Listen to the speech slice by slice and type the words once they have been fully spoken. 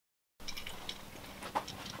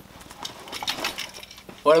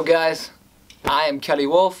What up, guys? I am Kellie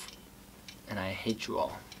Wolfe, and I hate you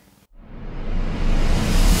all.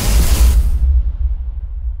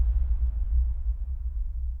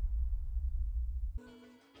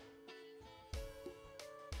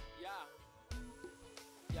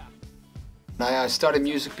 I started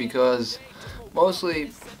music because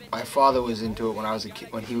mostly my father was into it when I was a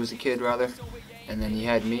kid, when he was a kid rather, and then he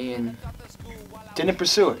had me and didn't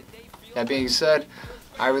pursue it. That being said,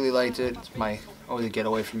 I really liked it. It's always a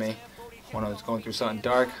getaway for me. When I was going through something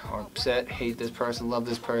dark or upset, hate this person, love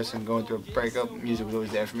this person, going through a breakup, music was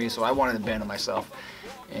always there for me, so I wanted to band myself.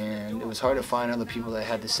 And it was hard to find other people that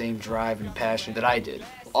had the same drive and passion that I did.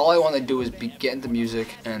 All I wanted to do was get into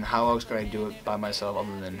music, and how else could I do it by myself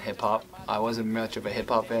other than hip-hop? I wasn't much of a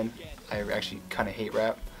hip-hop fan. I actually kind of hate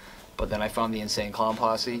rap. But then I found the Insane Clown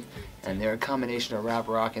Posse, and they're a combination of rap,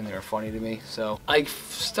 rock, and they were funny to me. So I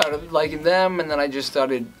started liking them, and then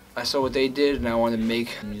I saw what they did, and I wanted to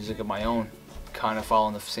make music of my own, kind of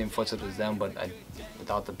following the same footsteps as them, but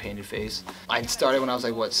without the painted face. I started when I was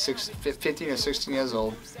like, what, 15 or 16 years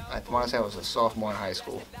old. I want to say I was a sophomore in high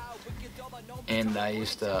school. And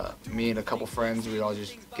me and a couple friends, we'd all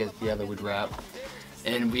just get together, we'd rap.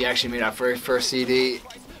 And we actually made our very first CD,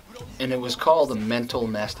 and it was called Mental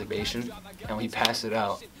Masturbation. And we passed it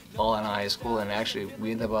out all in high school, and actually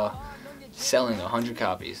we ended up selling 100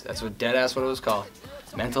 copies. That's what deadass what it was called.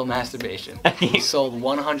 Mental Masturbation. We sold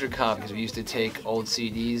 100 copies. We used to take old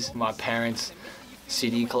CDs. My parents'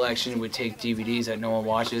 CD collection would take DVDs that no one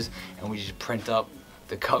watches, and we just print up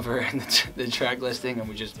the cover and the track listing, and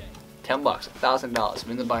we just $10, $1,000.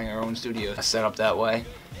 We ended up buying our own studio set up that way,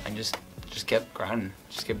 and just kept grinding.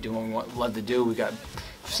 Just kept doing what we loved to do. We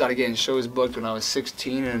started getting shows booked when I was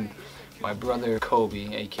 16, and my brother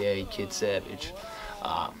Kobe, aka Kid Savage,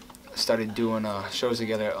 started doing shows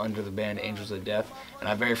together under the band Angels of Death, and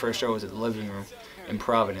our very first show was at the Living Room in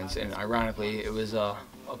Providence, and ironically it was a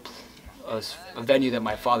venue that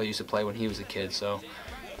my father used to play when he was a kid, so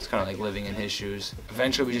it's kind of like living in his shoes.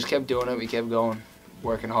 Eventually we just kept doing it, we kept going,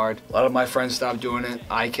 working hard. A lot of my friends stopped doing it.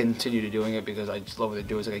 I continue to doing it because I just love what they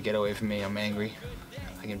do. It's like a getaway from me. I'm angry,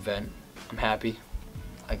 I can vent. I'm happy,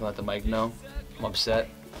 I can let the mic know. I'm upset,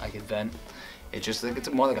 I can vent. It's just like, it's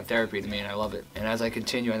more like a therapy to me, and I love it. And as I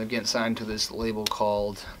continue, I end up getting signed to this label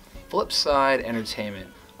called Flipside Entertainment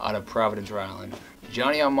out of Providence, Rhode Island.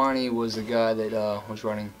 Johnny Armani was the guy that was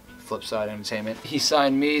running Flipside Entertainment. He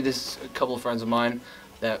signed me, a couple of friends of mine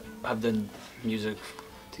that have done music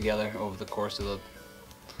together over the course of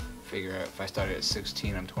figure if I started at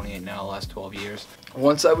 16, I'm 28 now, the last 12 years.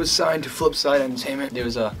 Once I was signed to Flipside Entertainment, there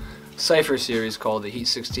was a Cypher series called the Heat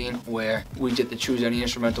 16 where we get to choose any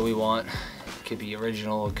instrumental we want. It could be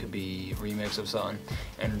original, it could be a remix of something,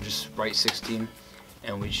 and just write 16,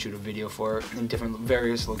 and we'd shoot a video for it in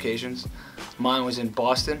various locations. Mine was in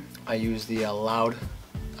Boston. I used the Loud,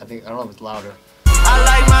 I don't know if it's Louder. I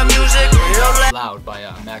like my music Loud by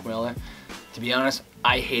Mac Miller. To be honest,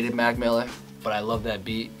 I hated Mac Miller, but I love that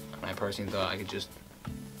beat, and I personally thought I could just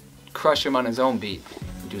crush him on his own beat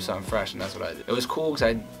and do something fresh, and that's what I did. It was cool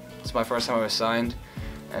because it's my first time I was signed,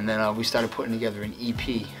 and then we started putting together an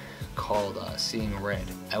EP called Seeing Red.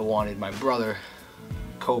 I wanted my brother,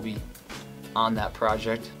 Kobe, on that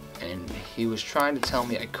project, and he was trying to tell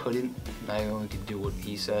me I couldn't, and I only could do what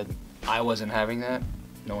he said. I wasn't having that.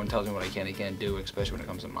 No one tells me what I can and can't do, especially when it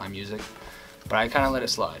comes to my music. But I kind of let it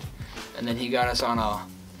slide. And then he got us on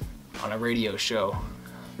a radio show.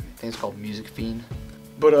 I think it's called Music Fiend.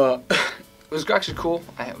 But it was actually cool.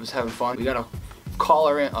 I was having fun. We got a call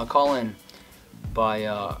in by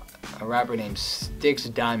a rapper named Styx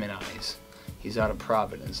Diamond Eyes. He's out of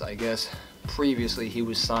Providence. I guess previously he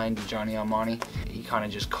was signed to Johnny Armani. He kind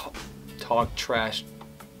of just talked trash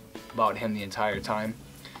about him the entire time.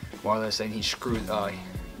 More or less saying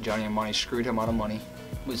Johnny Armani screwed him out of money.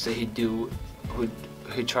 Would say he'd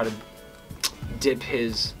try to dip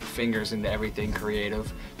his fingers into everything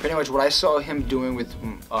creative. Pretty much what I saw him doing with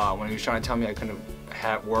when he was trying to tell me I couldn't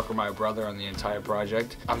work with my brother on the entire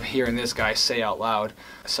project. I'm hearing this guy say out loud,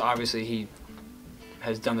 so obviously he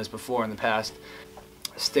has done this before in the past.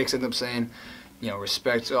 Styx ended up saying, you know,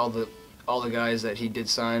 respect all the guys that he did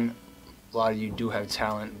sign. A lot of you do have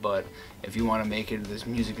talent, but if you want to make it in this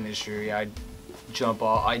music industry, I'd jump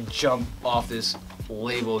off this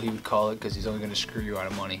label, he would call it, because he's only going to screw you out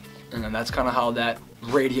of money. And then that's kind of how that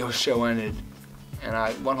radio show ended. And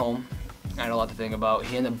I went home. I had a lot to think about.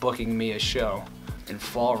 He ended up booking me a show in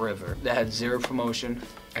Fall River that had zero promotion,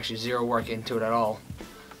 actually zero work into it at all.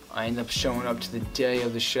 I ended up showing up to the day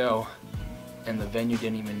of the show, and the venue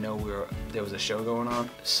didn't even know there was a show going on.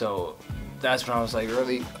 So that's when I was like,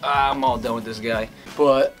 really, I'm all done with this guy.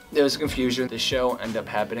 But there was confusion. The show ended up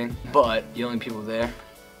happening, but the only people there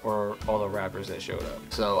were all the rappers that showed up.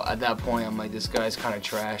 So at that point, I'm like, this guy's kind of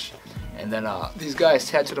trash. And then these guys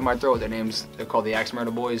tattooed on my throat, they're called the Axe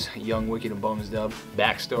Murder Boys, Young, Wicked, and Bones Dub.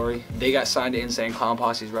 Backstory, they got signed to Insane Clown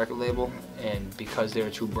Posse's record label, and because they were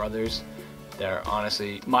two brothers, they're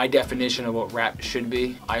honestly my definition of what rap should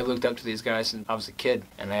be. I looked up to these guys since I was a kid,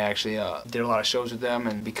 and I actually did a lot of shows with them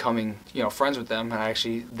and becoming, you know, friends with them. And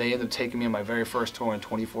they ended up taking me on my very first tour in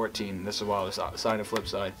 2014. This is while I was signed to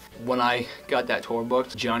Flipside. When I got that tour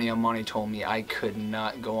booked, Johnny Armani told me I could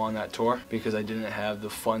not go on that tour because I didn't have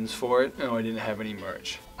the funds for it, and I didn't have any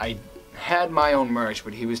merch. I had my own merch,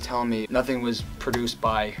 but he was telling me nothing was produced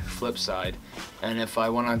by Flipside, and if I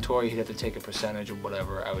went on tour, he'd have to take a percentage of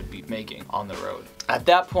whatever I would be making on the road. At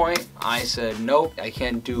that point, I said, nope, I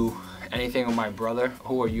can't do anything with my brother.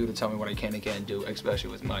 Who are you to tell me what I can and can't do,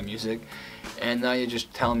 especially with my music? And now you're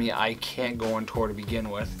just telling me I can't go on tour to begin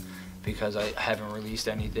with because I haven't released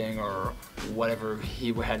anything or whatever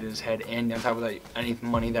he had in his head, and on top of that, any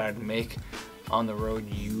money that I'd make on the road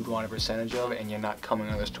you'd want a percentage of, and you're not coming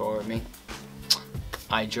on this tour with me.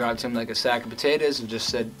 I dropped him like a sack of potatoes and just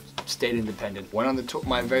said, stayed independent. Went on the tour,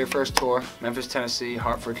 my very first tour, Memphis, Tennessee,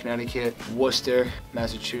 Hartford, Connecticut, Worcester,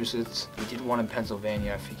 Massachusetts. We did one in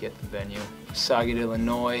Pennsylvania, I forget the venue. Sauget,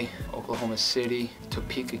 Illinois, Oklahoma City,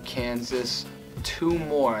 Topeka, Kansas, 2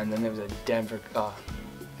 more, and then there was a Denver, I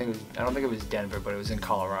don't think it was Denver, but it was in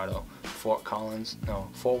Colorado. Fort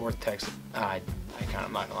Worth, Texas. I'm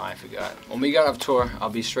not gonna lie, I forgot. When we got off tour,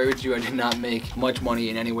 I'll be straight with you, I did not make much money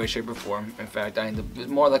in any way, shape, or form. In fact, it was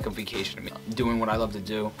more like a vacation to me. Doing what I love to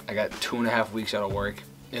do. I got 2.5 weeks out of work.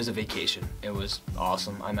 It was a vacation. It was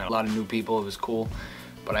awesome. I met a lot of new people, it was cool.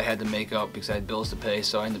 But I had to make up because I had bills to pay,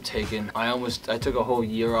 so I ended up I took a whole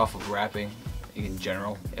year off of rapping in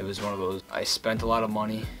general. It was one of those, I spent a lot of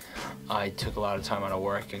money. I took a lot of time out of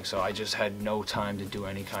working, so I just had no time to do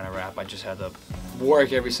any kind of rap. I just had to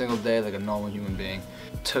work every single day like a normal human being.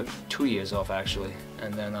 Took 2 years off actually,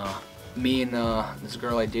 and then me and this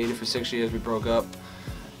girl I dated for 6 years, we broke up.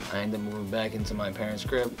 I ended up moving back into my parents'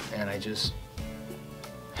 crib, and I just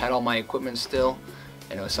had all my equipment still,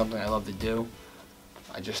 and it was something I love to do.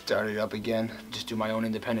 I just started up again, just do my own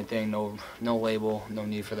independent thing, no label, no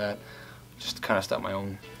need for that. Just kind of start my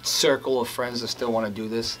own circle of friends that still want to do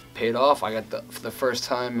this. Paid off. I got for the first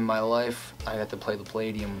time in my life, I got to play the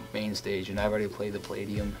Palladium main stage, and I've already played the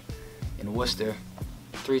Palladium in Worcester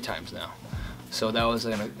 3 times now. So that was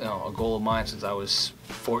a goal of mine since I was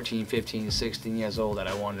 14, 15, 16 years old, that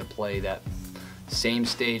I wanted to play that same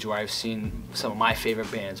stage where I've seen some of my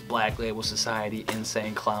favorite bands: Black Label Society,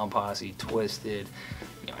 Insane Clown Posse, Twisted,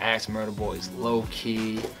 Axe Murder Boys, Low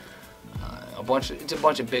Key. It's a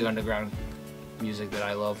bunch of big underground music that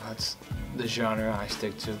I love. That's the genre I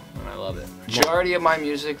stick to, and I love it. Majority of my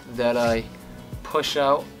music that I push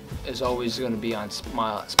out is always going to be on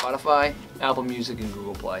Spotify, Apple Music, and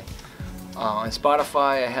Google Play. On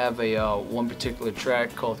Spotify, I have a one particular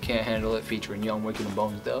track called "Can't Handle It" featuring Young, Wicked, and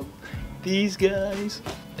Bones Dub. These guys,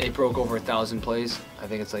 they broke over 1,000 plays. I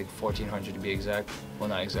think it's like 1,400 to be exact. Well,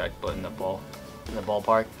 not exact, but in the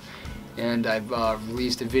ballpark. And I've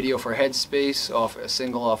released a video for Headspace, a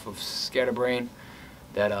single off of Scatterbrain,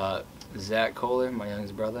 that Zach Koehler, my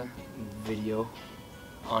youngest brother, video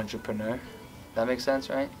entrepreneur. That makes sense,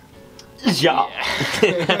 right? Yeah.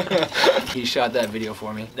 He shot that video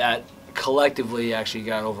for me. That collectively actually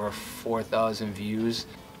got over 4,000 views.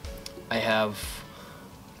 I have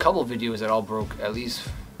a couple of videos that all broke at least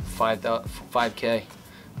 5K,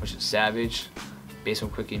 which is Savage,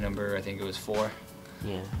 Basement Quickie number, I think it was 4.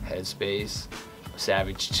 Yeah. Headspace,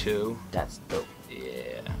 Savage 2. That's dope.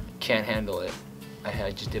 Yeah. Can't Handle It. I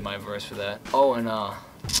just did my verse for that. Oh, and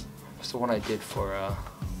what's the one I did for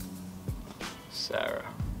Sarah?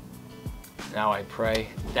 Now I Pray.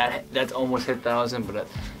 That's almost hit 1,000, but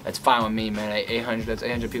that's fine with me, man. That's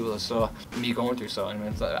 800 people that saw me going through something.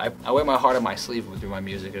 I mean, I wear my heart on my sleeve through my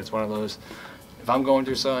music. It's one of those, if I'm going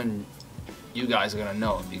through something, you guys are gonna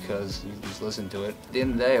know it because you just listen to it. At the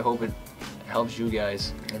end of the day, I hope it helps you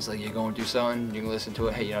guys. It's like you're going through something, you can listen to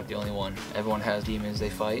it. Hey, you're not the only one. Everyone has demons they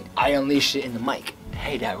fight. I unleash it in the mic.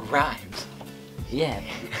 Hey, that rhymes. Yeah,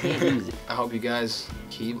 can't use it. I hope you guys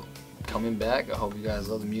keep coming back. I hope you guys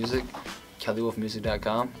love the music.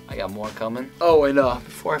 KellieWolfeMusic.com. I got more coming. Oh, and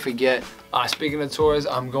before I forget, speaking of tours,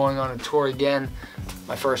 I'm going on a tour again.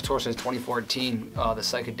 My first tour since 2014, the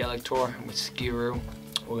Psychedelic Tour with Skiru.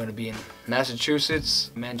 We're gonna be in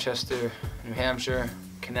Massachusetts, Manchester, New Hampshire,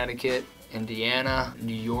 Connecticut, Indiana,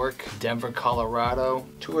 New York, Denver, Colorado,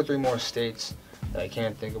 2 or 3 more states. that I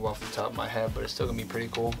can't think of off the top of my head, but it's still gonna be pretty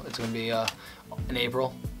cool. It's gonna be in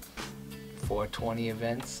April, 420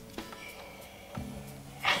 events.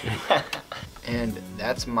 And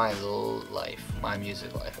that's my life, my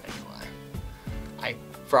music life anyway. I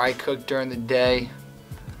fry cook during the day,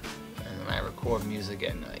 and then I record music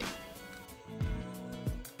at night.